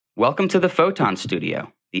Welcome to the Photon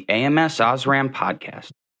Studio, the AMS OSRAM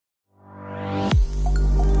podcast.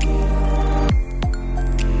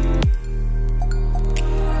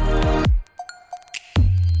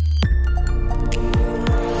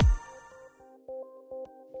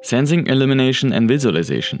 Sensing, illumination and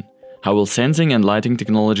visualization. How will sensing and lighting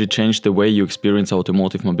technology change the way you experience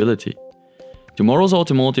automotive mobility? Tomorrow's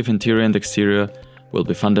automotive interior and exterior will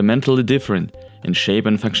be fundamentally different in shape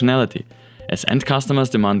and functionality, as end customers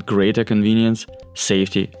demand greater convenience,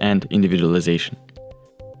 safety and individualization.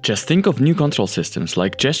 Just think of new control systems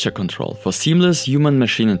like gesture control for seamless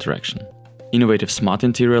human-machine interaction. Innovative smart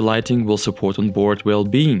interior lighting will support onboard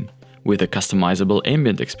well-being with a customizable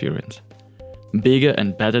ambient experience. Bigger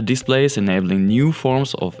and better displays enabling new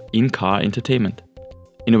forms of in-car entertainment.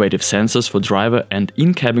 Innovative sensors for driver and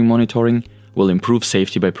in-cabin monitoring will improve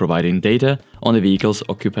safety by providing data on the vehicle's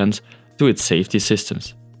occupants to its safety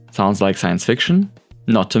systems. Sounds like science fiction?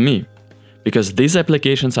 Not to me, because these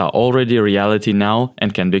applications are already a reality now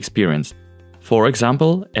and can be experienced. For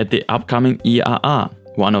example, at the upcoming IAA,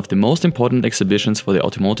 one of the most important exhibitions for the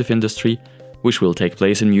automotive industry, which will take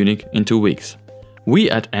place in Munich in 2 weeks.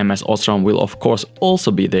 We at AMS OSRAM will of course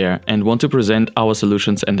also be there and want to present our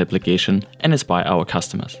solutions and application and inspire our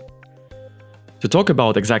customers. To talk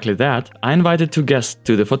about exactly that, I invited two guests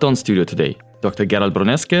to the Photon Studio today. Dr. Gerald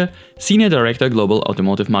Broneske, Senior Director Global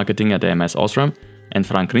Automotive Marketing at AMS OSRAM, and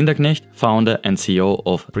Frank Rinderknecht, Founder and CEO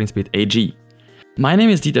of Rinspeed AG. My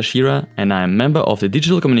name is Dieter Schierer and I am member of the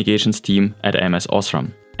Digital Communications team at AMS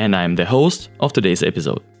OSRAM, and I am the host of today's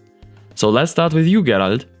episode. So let's start with you,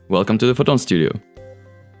 Gerald. Welcome to the Photon Studio.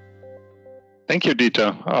 Thank you,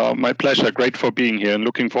 Dieter. My pleasure. Great for being here and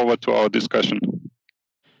looking forward to our discussion.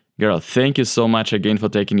 Gerald, thank you so much again for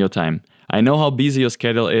taking your time. I know how busy your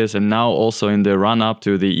schedule is, and now also in the run-up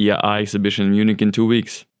to the IAA exhibition in Munich in 2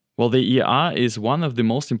 weeks. Well, the IAA is one of the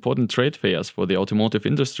most important trade fairs for the automotive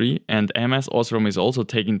industry, and AMS OSRAM is also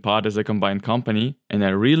taking part as a combined company, and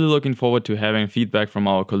I'm really looking forward to having feedback from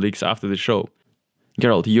our colleagues after the show.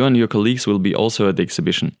 Gerald, you and your colleagues will be also at the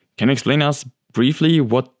exhibition. Can you explain us briefly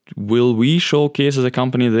what will we showcase as a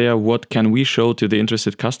company there? What can we show to the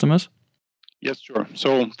interested customers? Yes, sure.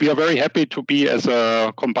 So we are very happy to be as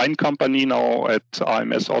a combined company now at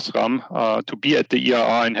AMS OSRAM, to be at the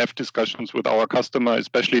IAA and have discussions with our customer,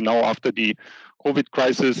 especially now after the COVID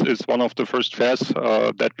crisis is one of the first fairs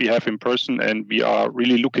that we have in person, and we are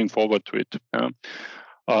really looking forward to it.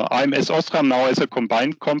 AMS OSRAM now as a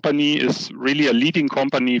combined company is really a leading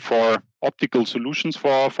company for optical solutions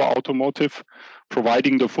for automotive,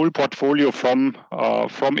 providing the full portfolio from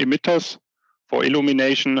emitters for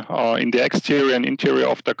illumination in the exterior and interior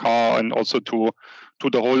of the car, and also to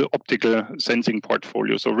the whole optical sensing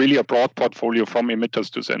portfolio. So really a broad portfolio from emitters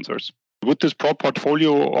to sensors. With this broad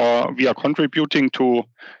portfolio, we are contributing to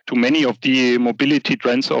many of the mobility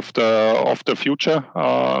trends of the future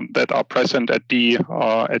that are present at the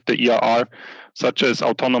IAA, such as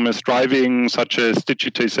autonomous driving, such as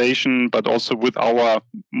digitization, but also with our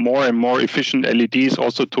more and more efficient LEDs,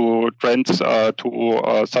 also to trends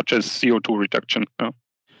such as CO2 reduction.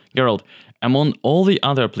 Gerald, among all the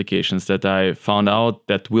other applications that I found out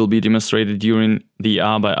that will be demonstrated during the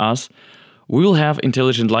IAA by us, we will have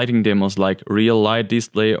intelligent lighting demos like real light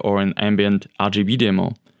display or an ambient RGB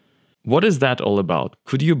demo. What is that all about?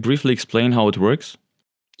 Could you briefly explain how it works?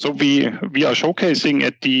 So we are showcasing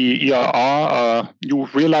at the IAA new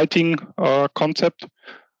real lighting concept,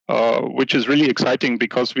 which is really exciting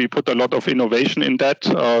because we put a lot of innovation in that.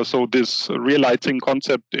 So this real lighting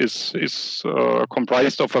concept is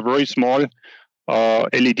comprised of a very small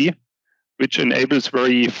LED, which enables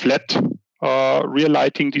very flat real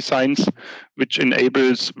lighting designs, which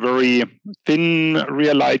enables very thin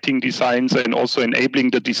real lighting designs, and also enabling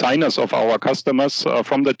the designers of our customers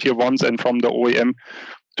from the tier ones and from the OEM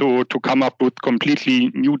to come up with completely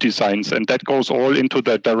new designs. And that goes all into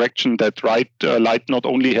the direction that light not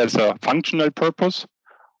only has a functional purpose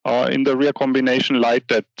in the rear combination light,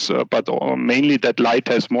 but mainly that light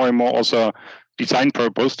has more and more also design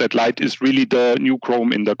purpose. That light is really the new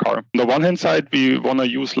chrome in the car. On the one hand side, we want to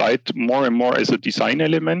use light more and more as a design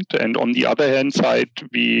element, and on the other hand side,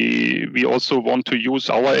 we also want to use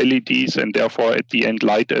our LEDs and therefore at the end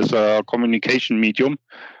light as a communication medium,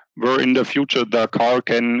 where in the future the car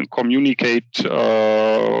can communicate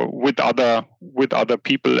with other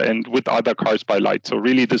people and with other cars by light. So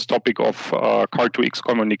really this topic of car-to-X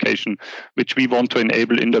communication, which we want to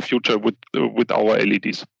enable in the future with our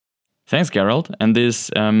LEDs. Thanks, Gerald. And this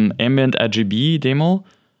ambient RGB demo,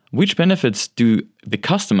 which benefits do the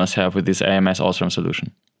customers have with this AMS OSRAM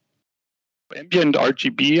solution? Ambient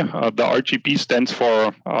RGB, the RGB stands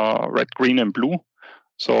for red, green, and blue.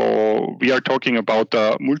 So we are talking about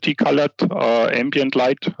multicolored ambient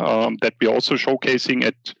light that we are also showcasing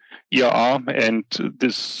at IAA. And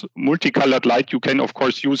this multicolored light you can, of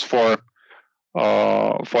course, use for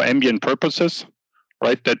ambient purposes,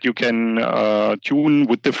 right? That you can tune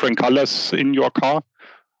with different colors in your car.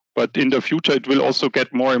 But in the future, it will also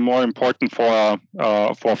get more and more important for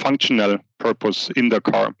functional purpose in the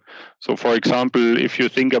car. So, for example, if you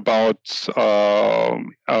think about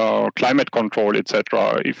climate control,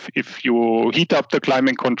 etc., if you heat up the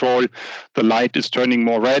climate control, the light is turning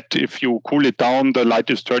more red. If you cool it down, the light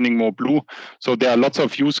is turning more blue. So there are lots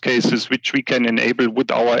of use cases which we can enable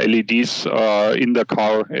with our LEDs in the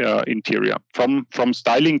car interior, from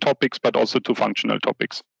styling topics, but also to functional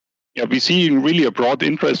topics. Yeah, we see really a broad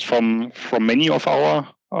interest from many of our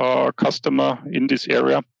customer in this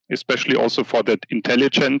area, especially also for that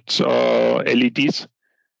intelligent LEDs,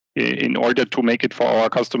 in order to make it for our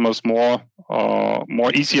customers more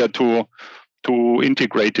easier to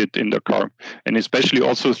integrate it in the car. And especially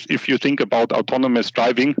also if you think about autonomous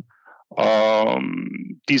driving,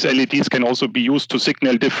 these LEDs can also be used to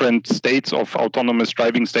signal different states of autonomous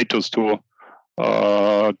driving status to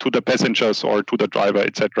the passengers or to the driver,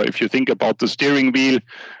 etc. If you think about the steering wheel,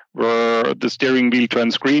 where the steering wheel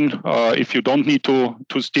turns green, if you don't need to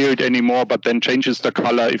steer it anymore, but then changes the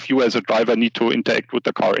color if you as a driver need to interact with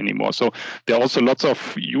the car anymore. So there are also lots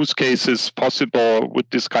of use cases possible with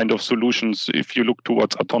this kind of solutions if you look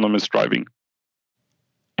towards autonomous driving.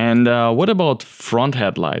 And what about front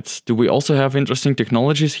headlights? Do we also have interesting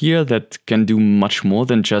technologies here that can do much more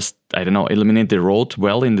than just, illuminate the road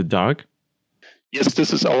well in the dark? Yes,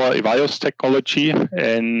 this is our EVIOS technology,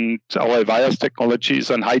 and our EVIOS technology is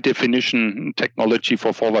a high-definition technology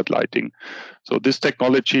for forward lighting. So this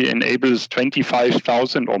technology enables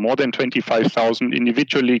 25,000 or more than 25,000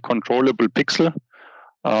 individually controllable pixels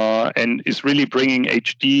and is really bringing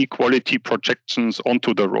HD quality projections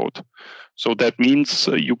onto the road. So that means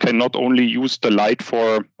you can not only use the light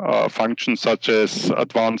for functions such as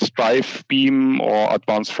advanced drive beam or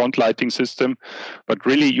advanced front lighting system, but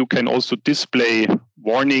really you can also display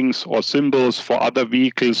warnings or symbols for other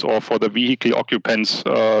vehicles or for the vehicle occupants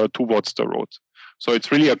towards the road. So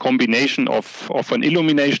it's really a combination of an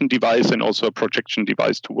illumination device and also a projection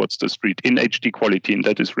device towards the street in HD quality, and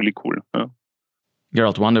that is really cool.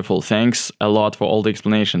 Gerald, wonderful. Thanks a lot for all the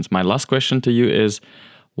explanations. My last question to you is,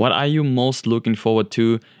 what are you most looking forward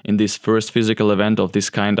to in this first physical event of this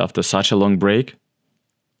kind after such a long break?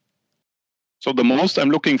 So the most I'm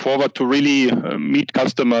looking forward to really meet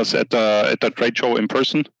customers at a trade show in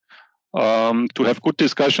person, to have good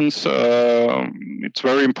discussions. It's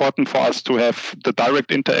very important for us to have the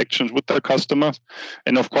direct interactions with the customers.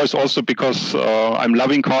 And of course, also because I'm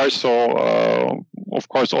loving cars, so of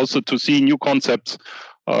course also to see new concepts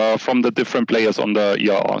from the different players on the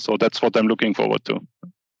IAA. So that's what I'm looking forward to.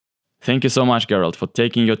 Thank you so much, Gerald, for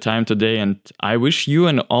taking your time today, and I wish you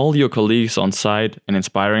and all your colleagues on site an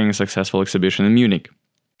inspiring and successful exhibition in Munich.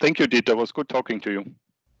 Thank you, Dieter. It was good talking to you.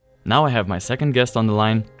 Now I have my second guest on the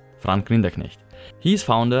line, Rinderknecht. He is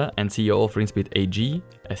founder and CEO of Rinspeed AG,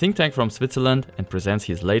 a think tank from Switzerland, and presents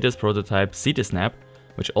his latest prototype, CitySnap,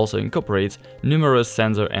 which also incorporates numerous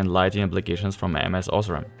sensor and lighting applications from ams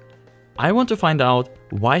OSRAM. I want to find out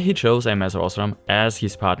why he chose ams OSRAM as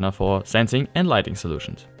his partner for sensing and lighting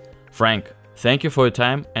solutions. Frank, thank you for your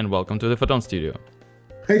time and welcome to the Photon Studio.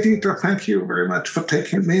 Hey Dieter, thank you very much for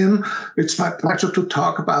taking me in. It's my pleasure to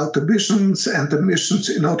talk about the visions and the missions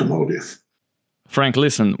in automotive. Frank,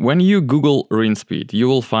 listen, when you Google Rinspeed, you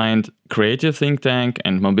will find creative think tank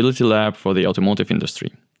and mobility lab for the automotive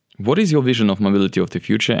industry. What is your vision of mobility of the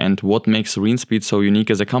future and what makes Rinspeed so unique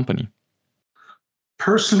as a company?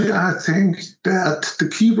 Personally, I think that the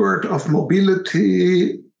keyword of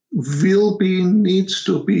mobility needs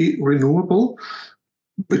to be renewable,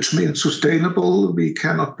 which means sustainable. We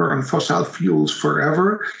cannot burn fossil fuels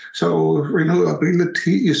forever. So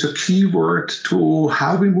renewability is a key word to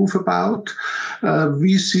how we move about.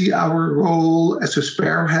 We see our role as a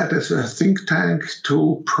spearhead, as a think tank,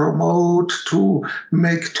 to promote, to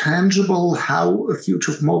make tangible how a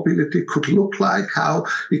future of mobility could look like, how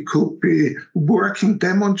it could be working,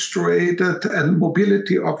 demonstrated. And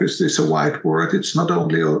mobility obviously is a wide word. It's not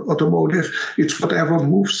only automotive, it's whatever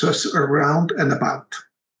moves us around and about.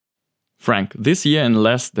 Frank, this year in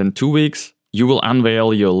less than 2 weeks, you will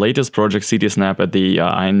unveil your latest project CitySnap at the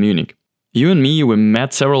IAA in Munich. You and me, we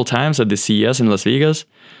met several times at the CES in Las Vegas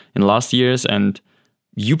in last years, and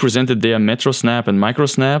you presented there MetroSnap and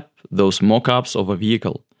MicroSnap, those mock-ups of a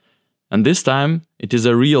vehicle. And this time, it is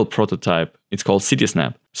a real prototype. It's called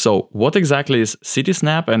CitySnap. So what exactly is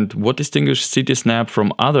CitySnap and what distinguishes CitySnap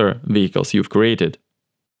from other vehicles you've created?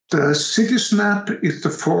 The CitySnap is the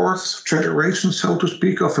fourth generation, so to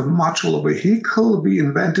speak, of a modular vehicle. We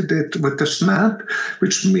invented it with the snap,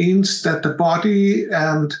 which means that the body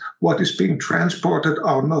and what is being transported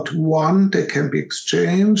are not one, they can be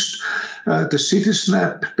exchanged. The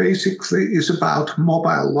CitySnap basically is about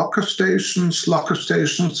mobile locker stations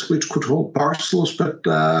which could hold parcels, but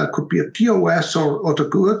could be a POS or the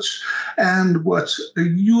goods. And what's a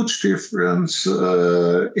huge difference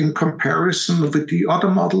in comparison with the other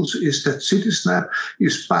models is that CitySnap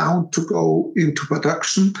is bound to go into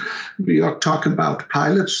production. We are talking about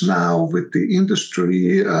pilots now with the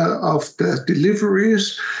industry of the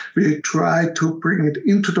deliveries. We try to bring it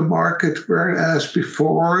into the market, whereas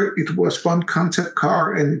before it was one concept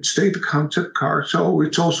car and it stayed a concept car. So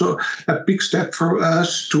it's also a big step for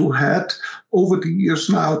us to head over the years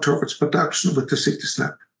now towards production with the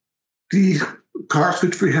CitySnap. The cars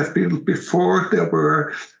which we have built before, they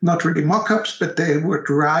were not really mock-ups, but they were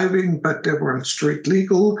driving, but they weren't street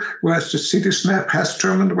legal, whereas the CitySnap has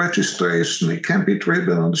German registration, it can be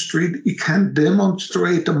driven on the street, it can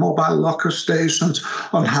demonstrate the mobile locker stations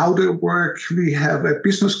on how they work. We have a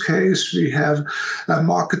business case, we have a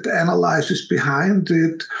market analysis behind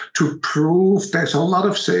it to prove there's a lot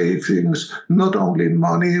of savings, not only in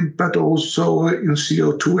money, but also in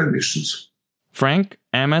CO2 emissions. Frank,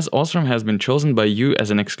 AMS OSRAM has been chosen by you as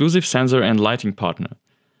an exclusive sensor and lighting partner.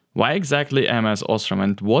 Why exactly AMS OSRAM,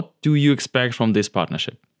 and what do you expect from this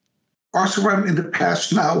partnership? OSRAM in the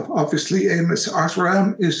past now, obviously AMS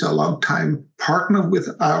OSRAM is a long-time partner with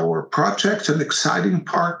our projects, an exciting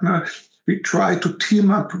partner. We try to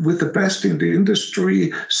team up with the best in the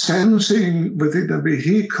industry. Sensing within a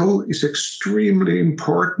vehicle is extremely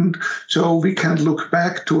important, so we can look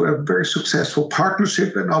back to a very successful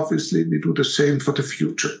partnership, and obviously we do the same for the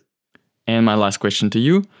future. And my last question to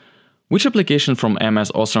you, which application from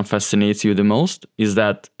AMS OSRAM fascinates you the most? Is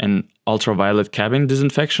that an ultraviolet cabin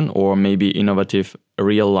disinfection, or maybe innovative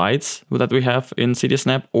real lights that we have in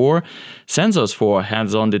CitySnap, or sensors for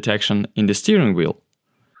hands-on detection in the steering wheel?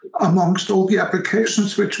 Amongst all the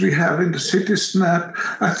applications which we have in the CitySnap,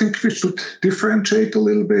 I think we should differentiate a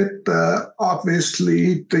little bit.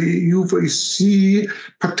 Obviously, the UVC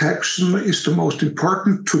protection is the most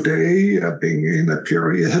important today, being in a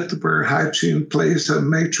period where hygiene plays a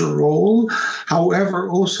major role. However,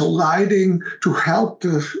 also lighting to help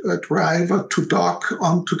the driver to dock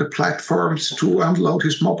onto the platforms to unload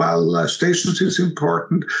his mobile stations is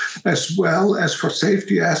important, as well as for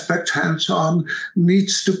safety aspects, hands-on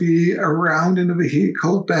needs to be around in the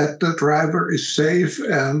vehicle that the driver is safe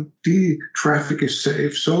and the traffic is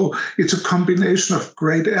safe. So it's a combination of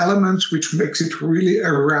great elements which makes it really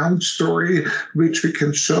a round story which we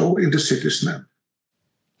can show in the CitySnap.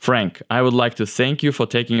 Frank, I would like to thank you for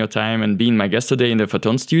taking your time and being my guest today in the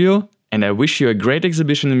Photon Studio, and I wish you a great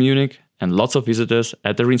exhibition in Munich and lots of visitors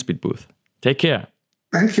at the Rinspeed booth. Take care.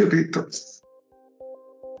 Thank you, Dieter.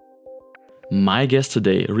 My guest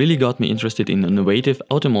today really got me interested in innovative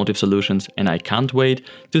automotive solutions, and I can't wait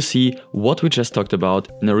to see what we just talked about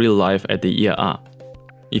in real life at the IAA.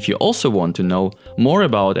 If you also want to know more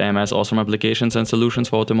about AMS OSRAM applications and solutions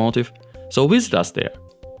for automotive, so visit us there.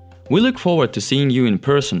 We look forward to seeing you in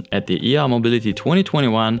person at the IAA Mobility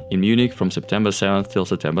 2021 in Munich from September 7th till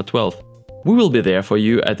September 12th. We will be there for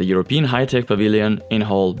you at the European High-Tech Pavilion in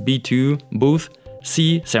Hall B2, booth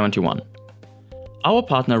C71. Our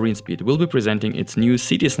partner Rinspeed will be presenting its new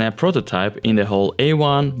CitySnap prototype in the Hall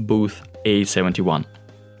A1, booth A71.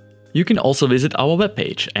 You can also visit our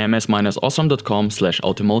webpage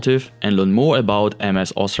ams-osram.com/automotive and learn more about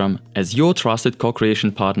AMS OSRAM as your trusted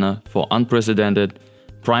co-creation partner for unprecedented,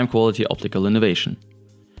 prime-quality optical innovation.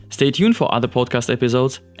 Stay tuned for other podcast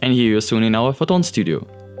episodes and hear you soon in our Photon Studio.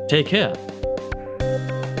 Take care!